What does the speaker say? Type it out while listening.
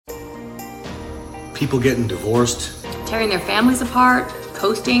people getting divorced, tearing their families apart,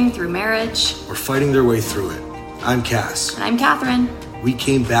 coasting through marriage, or fighting their way through it. I'm Cass. And I'm Catherine. We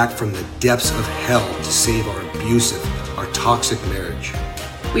came back from the depths of hell to save our abusive, our toxic marriage.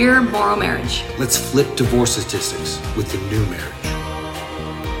 We're Moral Marriage. Let's flip divorce statistics with the new marriage.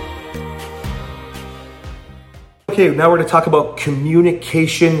 Okay, now we're going to talk about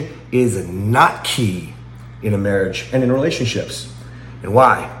communication is not key in a marriage and in relationships. And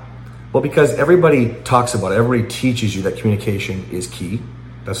why? Well, because everybody talks about it. Everybody teaches you that communication is key.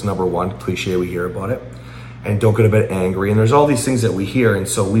 That's number one cliche we hear about it. And don't go to bed angry. And there's all these things that we hear. And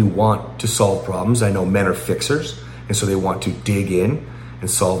so we want to solve problems. I know men are fixers. And so they want to dig in and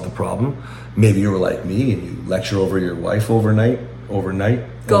solve the problem. Maybe you were like me and you lecture over your wife overnight.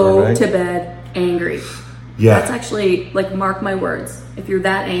 Go to bed angry. Yeah. That's actually, like, mark my words. If you're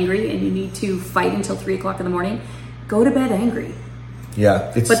that angry and you need to fight until 3 o'clock in the morning, go to bed angry.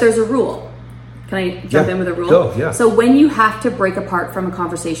 Yeah. But there's a rule. Can I jump in with a rule? Go, yeah. So when you have to break apart from a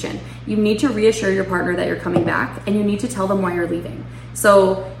conversation, you need to reassure your partner that you're coming back, and you need to tell them why you're leaving.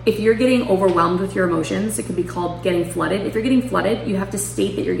 So if you're getting overwhelmed with your emotions, it could be called getting flooded. If you're getting flooded, you have to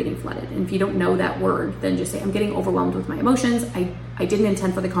state that you're getting flooded. And if you don't know that word, then just say, I'm getting overwhelmed with my emotions. I didn't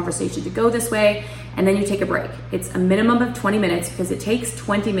intend for the conversation to go this way. And then you take a break. It's a minimum of 20 minutes because it takes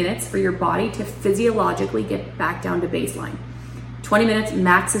 20 minutes for your body to physiologically get back down to baseline. 20 minutes,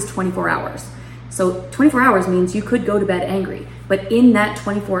 max is 24 hours. So 24 hours means you could go to bed angry, but in that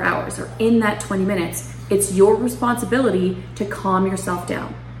 24 hours or in that 20 minutes, it's your responsibility to calm yourself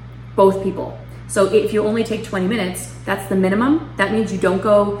down, both people. So if you only take 20 minutes, that's the minimum. That means you don't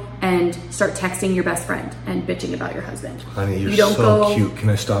go and start texting your best friend and bitching about your husband. Honey, you're so cute. Can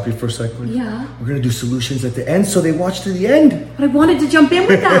I stop you for a second? Yeah. We're going to do solutions at the end so they watch to the end. But I wanted to jump in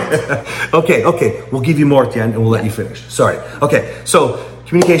with that. Okay. We'll give you more at the end and we'll let you finish. Sorry. Okay, so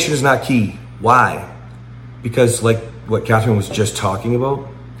communication is not key. Why? Because like what Catherine was just talking about.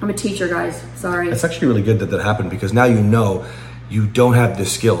 I'm a teacher, guys. Sorry. It's actually really good that happened because now you know you don't have the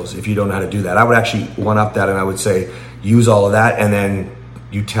skills if you don't know how to do that. I would actually one up that and I would say use all of that and then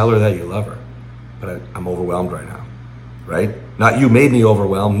you tell her that you love her. But I'm overwhelmed right now, right? Not you made me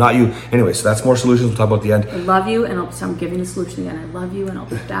overwhelmed, not you. Anyway, so that's more solutions. We'll talk about at the end. I love you and so I'm giving the solution again. I love you and I'll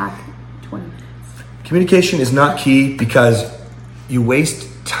be back in 20 minutes. Communication is not key because you waste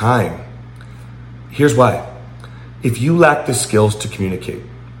time. Here's why. If you lack the skills to communicate,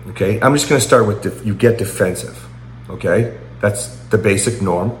 okay, I'm just going to start with you get defensive, okay? That's the basic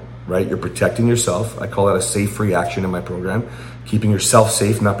norm, right? You're protecting yourself. I call that a safe reaction in my program. Keeping yourself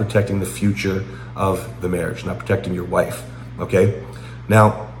safe, not protecting the future of the marriage, not protecting your wife, okay?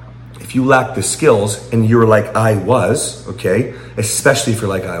 Now, if you lack the skills and you're like I was, okay, especially if you're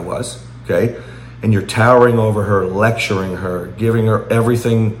like I was, okay, and you're towering over her, lecturing her, giving her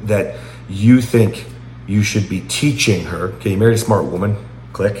everything that you think you should be teaching her. Okay, you married a smart woman.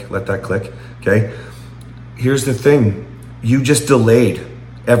 Click, let that click. Okay, here's the thing. You just delayed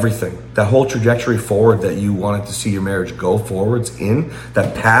everything. That whole trajectory forward that you wanted to see your marriage go forwards in,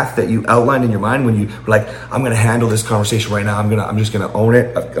 that path that you outlined in your mind when you were like, I'm going to handle this conversation right now. I'm just going to own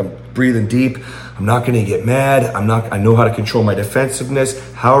it. I'm breathing deep. I'm not going to get mad. I know how to control my defensiveness.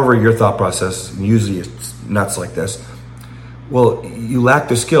 However, your thought process, usually it's nuts like this. Well, you lack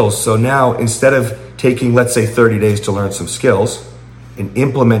the skills. So now instead of taking, let's say 30 days to learn some skills and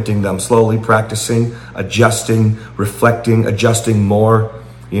implementing them slowly, practicing, adjusting, reflecting, adjusting more,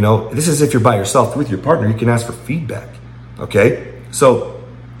 this is if you're by yourself. With your partner, you can ask for feedback, okay? So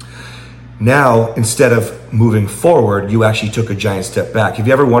now instead of moving forward, you actually took a giant step back. Have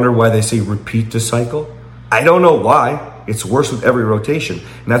you ever wondered why they say repeat the cycle? I don't know why. It's worse with every rotation.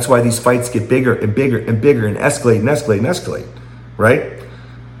 And that's why these fights get bigger and bigger and bigger and escalate and escalate and escalate. Right?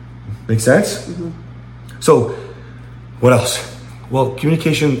 Make sense? Mm-hmm. So what else? Well,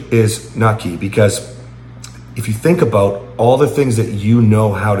 communication is not key because if you think about all the things that you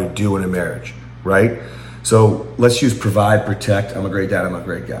know how to do in a marriage, right? So let's use provide, protect. I'm a great dad. I'm a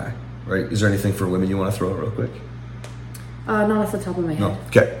great guy. Right? Is there anything for women you want to throw real quick? Not off the top of my head. No.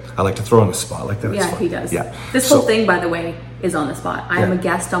 Okay. I like to throw on the spot like that. Yeah, he does. Yeah. This whole thing, by the way, is on the spot. I am a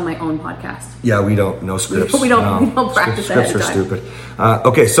guest on my own podcast. Yeah, we don't, no scripts. We don't practice ahead Scripts of are stupid.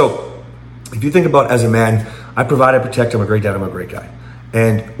 Okay, so if you think about as a man, I provide, I protect, I'm a great dad, I'm a great guy.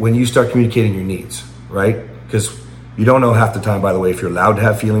 And when you start communicating your needs, right? Because you don't know half the time, by the way, if you're allowed to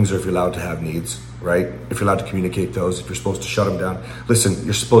have feelings or if you're allowed to have needs, right? If you're allowed to communicate those, if you're supposed to shut them down. Listen,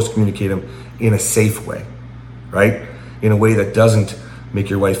 you're supposed to communicate them in a safe way, right? In a way that doesn't make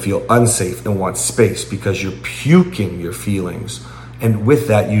your wife feel unsafe and want space because you're puking your feelings. And with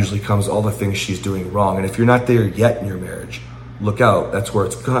that usually comes all the things she's doing wrong. And if you're not there yet in your marriage, look out. That's where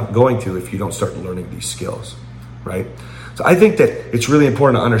it's going to if you don't start learning these skills, right? So I think that it's really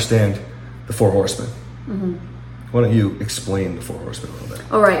important to understand the 4 horsemen. Why don't you explain the 4 horsemen a little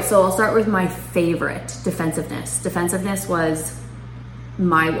bit? All right, so I'll start with my favorite, defensiveness. Defensiveness was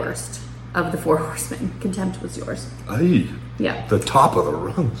my worst of the 4 horsemen. Contempt was yours. Aye. Yeah. The top of the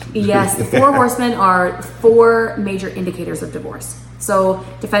rung. Yes, the 4 horsemen are 4 major indicators of divorce. So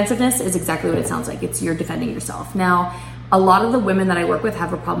defensiveness is exactly what it sounds like. It's you're defending yourself. Now, a lot of the women that I work with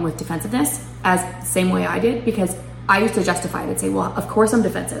have a problem with defensiveness, as the same way I did, because I used to justify it and say, well, of course I'm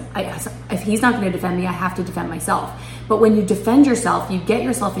defensive. If he's not going to defend me, I have to defend myself. But when you defend yourself, you get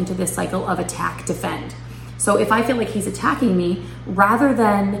yourself into this cycle of attack, defend. So if I feel like he's attacking me, rather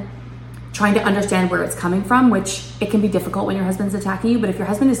than trying to understand where it's coming from, which it can be difficult when your husband's attacking you, but if your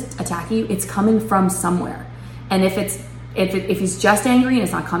husband is attacking you, it's coming from somewhere. And if he's just angry and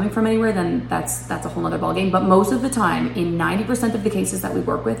it's not coming from anywhere, then that's a whole other ballgame. But most of the time, in 90% of the cases that we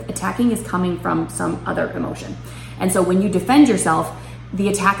work with, attacking is coming from some other emotion. And so when you defend yourself, the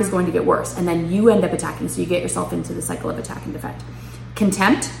attack is going to get worse, and then you end up attacking. So you get yourself into the cycle of attack and defend.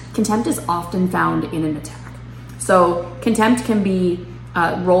 Contempt is often found in an attack. So contempt can be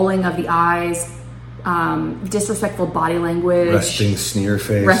rolling of the eyes, disrespectful body language, resting sneer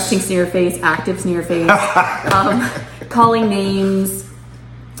face, active sneer face, calling names,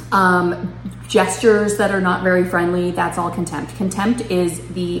 gestures that are not very friendly. That's all contempt. Contempt is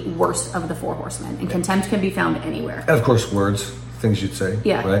the worst of the 4 horsemen, and contempt can be found anywhere. And of course, words, things you'd say.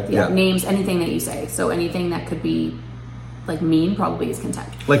 Yeah, right? Yeah, names, anything that you say. So anything that could be like mean probably is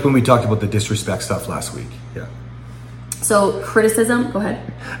contempt. Like when we talked about the disrespect stuff last week. Yeah. So criticism, go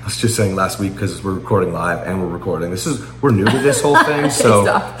ahead. I was just saying last week, because we're recording live and we're recording. We're new to this whole thing, so.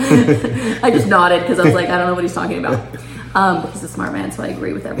 I just nodded because I was like, I don't know what he's talking about. He's a smart man, so I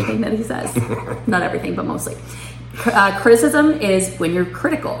agree with everything that he says. Not everything, but mostly. Criticism is when you're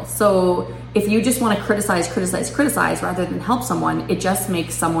critical. So if you just want to criticize rather than help someone, it just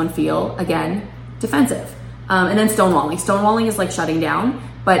makes someone feel, again, defensive. And then stonewalling. Stonewalling is like shutting down,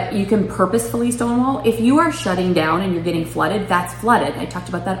 but you can purposefully stonewall. If you are shutting down and you're getting flooded, that's flooded. I talked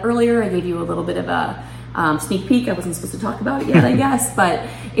about that earlier. I gave you a little bit of a sneak peek. I wasn't supposed to talk about it yet, I guess. But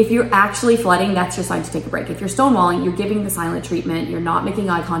if you're actually flooding, that's your sign to take a break. If you're stonewalling, you're giving the silent treatment. You're not making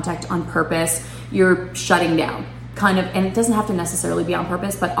eye contact on purpose. You're shutting down. Kind of, and it doesn't have to necessarily be on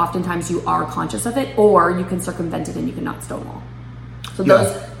purpose, but oftentimes you are conscious of it, or you can circumvent it and you cannot stonewall. So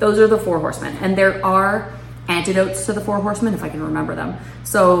those are the 4 horsemen. And there are antidotes to the 4 horsemen, if I can remember them.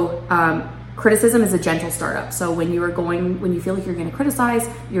 So criticism is a gentle startup. So when you feel like you're going to criticize,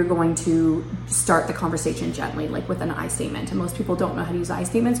 you're going to start the conversation gently, like with an I statement. And most people don't know how to use I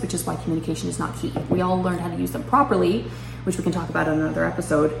statements, which is why communication is not key. If we all learned how to use them properly, which we can talk about in another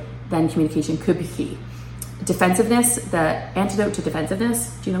episode, then communication could be key. Defensiveness, the antidote to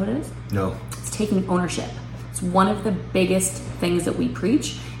defensiveness, do you know what it is? No. It's taking ownership. It's one of the biggest things that we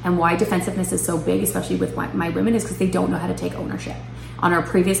preach, and why defensiveness is so big, especially with my women, is because they don't know how to take ownership. On our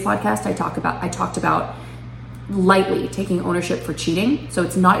previous podcast, I talked about lightly taking ownership for cheating. So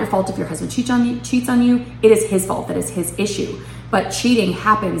it's not your fault if your husband cheats on you. It is his fault. That is his issue. But cheating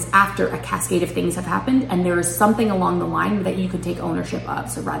happens after a cascade of things have happened, and there is something along the line that you can take ownership of.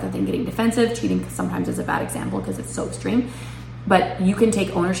 So rather than getting defensive, cheating sometimes is a bad example because it's so extreme, but you can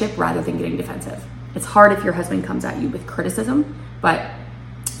take ownership rather than getting defensive. It's hard if your husband comes at you with criticism, but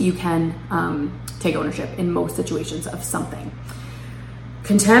you can take ownership in most situations of something.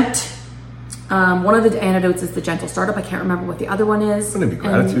 Contempt. One of the antidotes is the gentle startup. I can't remember what the other one is. Wouldn't it be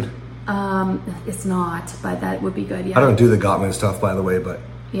gratitude? It's not, but that would be good. Yeah. I don't do the Gottman stuff, by the way, but.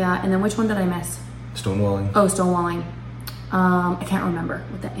 Yeah, and then which one did I miss? Stonewalling. Oh, stonewalling. I can't remember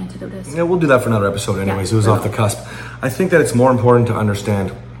what the antidote is. Yeah, we'll do that for another episode anyways. It was off the cusp. I think that it's more important to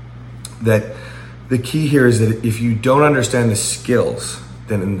understand that the key here is that if you don't understand the skills,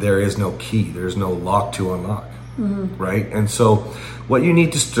 then there is no key. There's no lock to unlock, right? And so what you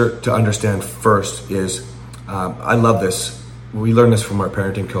need to start to understand first is, I love this. We learned this from our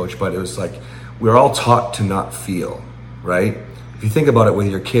parenting coach, but it was like, we're all taught to not feel, right? If you think about it with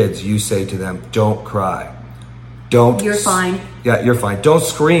your kids, you say to them, don't cry. You're fine. Yeah, you're fine. Don't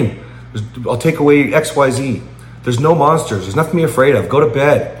scream. I'll take away XYZ. There's no monsters. There's nothing to be afraid of. Go to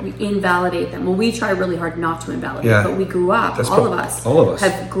bed. We invalidate them. Well, we try really hard not to invalidate, but we grew up, all of us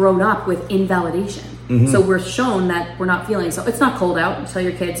have grown up with invalidation. So we're shown that we're not feeling. So it's not cold out. You tell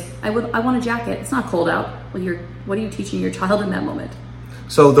your kids, I want a jacket. It's not cold out. Well, what are you teaching your child in that moment?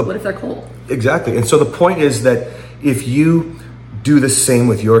 So what if they're cold? Exactly. And so the point is that if you do the same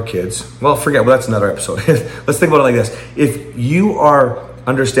with your kids, that's another episode. Let's think about it like this. If you are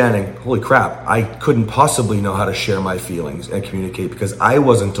understanding, holy crap, I couldn't possibly know how to share my feelings and communicate because I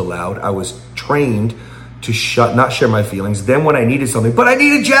wasn't allowed. I was trained to not share my feelings. Then when I needed something, but I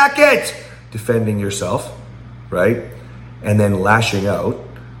need a jacket, defending yourself, right? And then lashing out,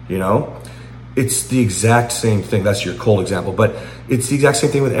 it's the exact same thing. That's your cold example, but it's the exact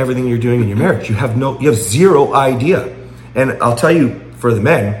same thing with everything you're doing in your marriage. You have zero idea. And I'll tell you, for the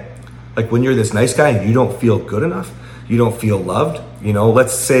men, like when you're this nice guy and you don't feel good enough, you don't feel loved,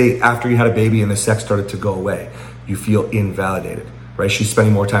 let's say after you had a baby and the sex started to go away, you feel invalidated, right? She's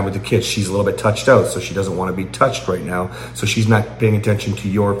spending more time with the kids. She's a little bit touched out, so she doesn't want to be touched right now. So she's not paying attention to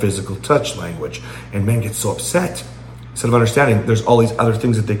your physical touch language. And men get so upset. Instead of understanding there's all these other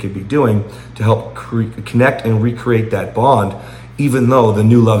things that they could be doing to help connect and recreate that bond, even though the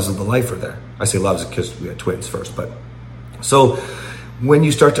new loves of the life are there. I say loves because we had twins first, but so when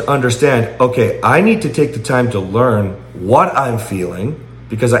you start to understand, okay, I need to take the time to learn what I'm feeling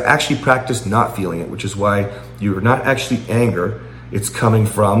because I actually practice not feeling it, which is why you're not actually anger. It's coming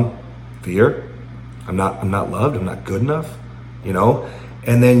from fear. I'm not loved. I'm not good enough,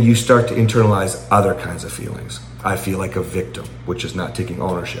 and then you start to internalize other kinds of feelings. I feel like a victim, which is not taking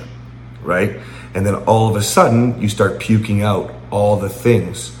ownership, right? And then all of a sudden you start puking out all the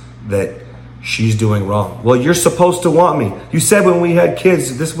things that she's doing wrong. Well, you're supposed to want me. You said when we had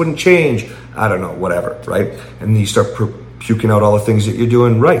kids, this wouldn't change. I don't know, whatever, right? And then you start puking out all the things that you're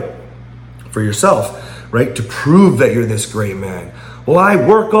doing right for yourself, right? To prove that you're this great man. Well, I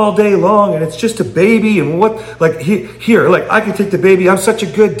work all day long and it's just a baby and what, like here, like I can take the baby. I'm such a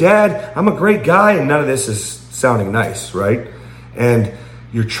good dad. I'm a great guy. And none of this is sounding nice, right? And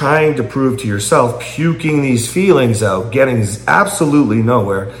you're trying to prove to yourself, puking these feelings out, getting absolutely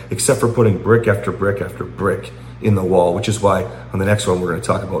nowhere except for putting brick after brick after brick in the wall, which is why on the next one we're going to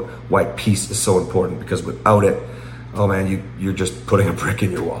talk about why peace is so important, because without it, oh man, you're just putting a brick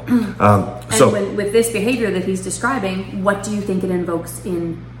in your wall. And with this behavior that he's describing, what do you think it invokes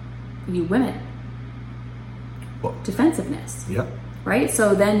in you women? Well, defensiveness. Yeah. Right?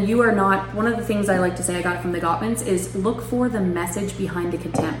 So then you are not, one of the things I like to say I got from the Gottmans is look for the message behind the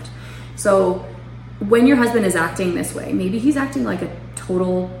contempt. So when your husband is acting this way, maybe he's acting like a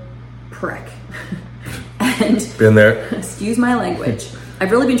total prick. And been there. Excuse my language.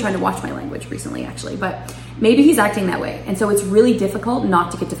 I've really been trying to watch my language recently, actually, but maybe he's acting that way. And so it's really difficult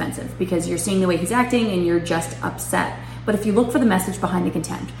not to get defensive because you're seeing the way he's acting and you're just upset. But if you look for the message behind the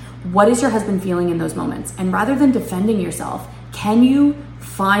contempt, what is your husband feeling in those moments? And rather than defending yourself, can you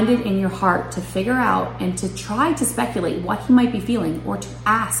find it in your heart to figure out and to try to speculate what he might be feeling, or to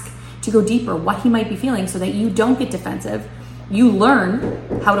ask, to go deeper, what he might be feeling, so that you don't get defensive. You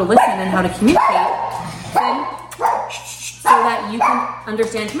learn how to listen and how to communicate, so that you can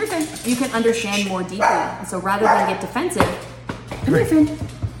understand. Come here, Finn. You can understand more deeply. And so rather than get defensive, come here, Finn.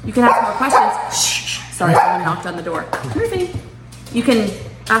 You can ask more questions. Sorry, someone knocked on the door. Come here, Finn. You can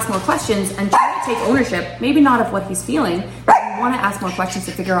ask more questions and try to take ownership, maybe not of what he's feeling, but you want to ask more questions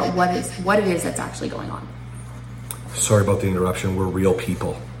to figure out what it is that's actually going on. Sorry about the interruption. We're real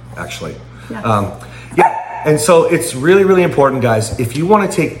people, actually. Yeah. And so it's really, really important, guys. If you want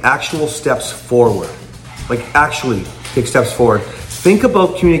to take actual steps forward, like actually take steps forward, think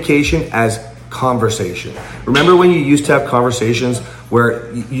about communication as conversation. Remember when you used to have conversations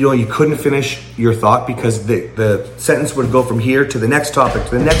where you couldn't finish your thought because the sentence would go from here to the next topic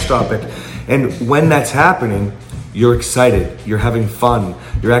to the next topic, and when that's happening, you're excited, you're having fun,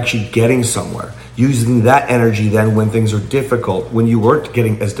 you're actually getting somewhere, using that energy then when things are difficult, when you weren't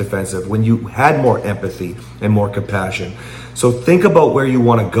getting as defensive, when you had more empathy and more compassion. So think about where you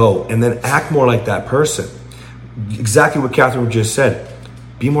want to go and then act more like that person. Exactly what Catherine just said.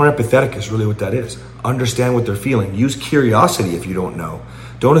 Be more empathetic is really what that is. Understand what they're feeling. Use curiosity if you don't know.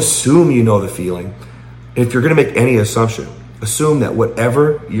 Don't assume you know the feeling. If you're going to make any assumption, assume that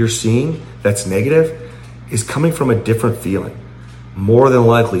whatever you're seeing that's negative is coming from a different feeling. More than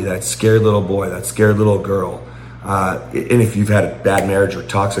likely, that scared little boy, that scared little girl, and if you've had a bad marriage or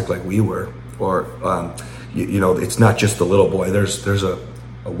toxic like we were, or it's not just the little boy. There's a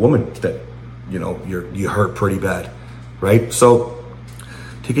woman that you hurt pretty bad, right? So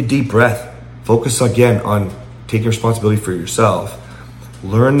take a deep breath. Focus again on taking responsibility for yourself.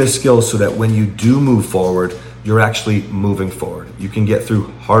 Learn the skills so that when you do move forward, you're actually moving forward. You can get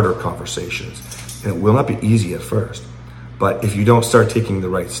through harder conversations. And it will not be easy at first. But if you don't start taking the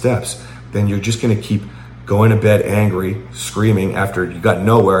right steps, then you're just going to keep going to bed angry, screaming after you got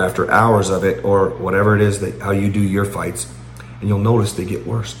nowhere, after hours of it, or whatever it is that how you do your fights. And you'll notice they get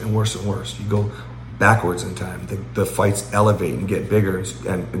worse and worse and worse. You go backwards in time. The fights elevate and get bigger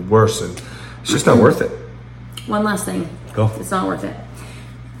and worse, and it's just not worth it. One last thing. Go. It's not worth it.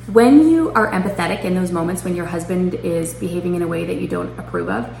 When you are empathetic in those moments when your husband is behaving in a way that you don't approve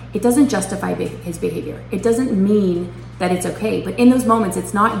of, it doesn't justify his behavior. It doesn't mean that it's okay. But in those moments,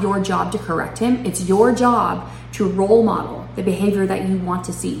 it's not your job to correct him. It's your job to role model the behavior that you want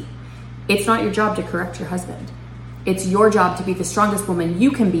to see. It's not your job to correct your husband. It's your job to be the strongest woman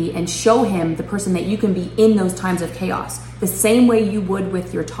you can be and show him the person that you can be in those times of chaos. The same way you would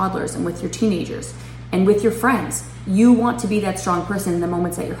with your toddlers and with your teenagers and with your friends. You want to be that strong person in the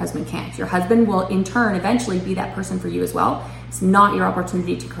moments that your husband can't. Your husband will in turn eventually be that person for you as well. It's not your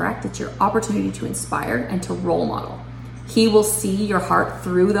opportunity to correct. It's your opportunity to inspire and to role model. He will see your heart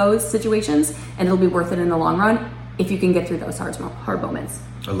through those situations, and it'll be worth it in the long run if you can get through those hard moments.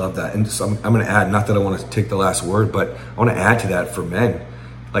 I love that. And so I'm going to add, not that I want to take the last word, but I want to add to that for men.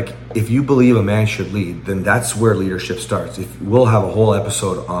 Like, if you believe a man should lead, then that's where leadership starts. We'll have a whole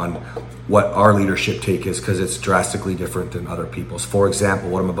episode on what our leadership take is, because it's drastically different than other people's. For example,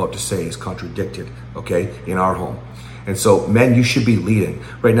 what I'm about to say is contradicted, okay, in our home. And so, men, you should be leading.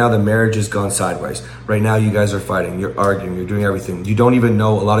 Right now, the marriage has gone sideways. Right now, you guys are fighting, you're arguing, you're doing everything. You don't even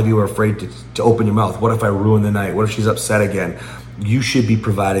know, a lot of you are afraid to open your mouth. What if I ruin the night? What if she's upset again? You should be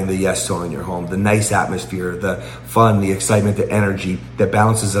providing the yes zone in your home, the nice atmosphere, the fun, the excitement, the energy that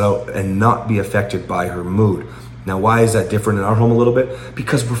balances it out and not be affected by her mood. Now, why is that different in our home a little bit?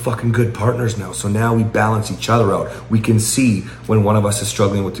 Because we're fucking good partners now. So now we balance each other out. We can see when one of us is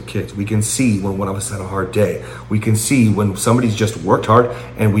struggling with the kids. We can see when one of us had a hard day. We can see when somebody's just worked hard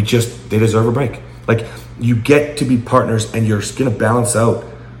and they deserve a break. Like, you get to be partners and you're going to balance out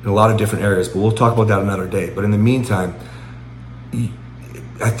in a lot of different areas, but we'll talk about that another day. But in the meantime,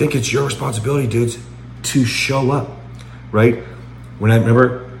 I think it's your responsibility, dudes, to show up, right? When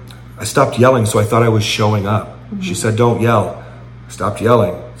I stopped yelling, so I thought I was showing up. Mm-hmm. She said, don't yell. I stopped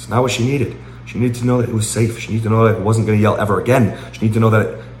yelling. It's not what she needed. She needed to know that it was safe. She needed to know that I wasn't going to yell ever again. She needed to know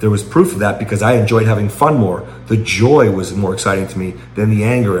that there was proof of that, because I enjoyed having fun more. The joy was more exciting to me than the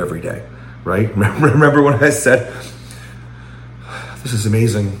anger every day, right? Remember when I said, this is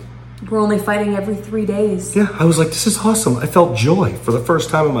amazing. We're only fighting every 3 days. Yeah, I was like, this is awesome. I felt joy for the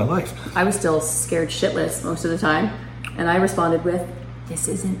first time in my life. I was still scared shitless most of the time. And I responded with, this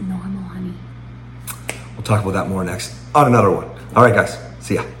isn't normal, honey. We'll talk about that more next on another one. All right, guys.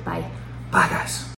 See ya. Bye. Bye, guys.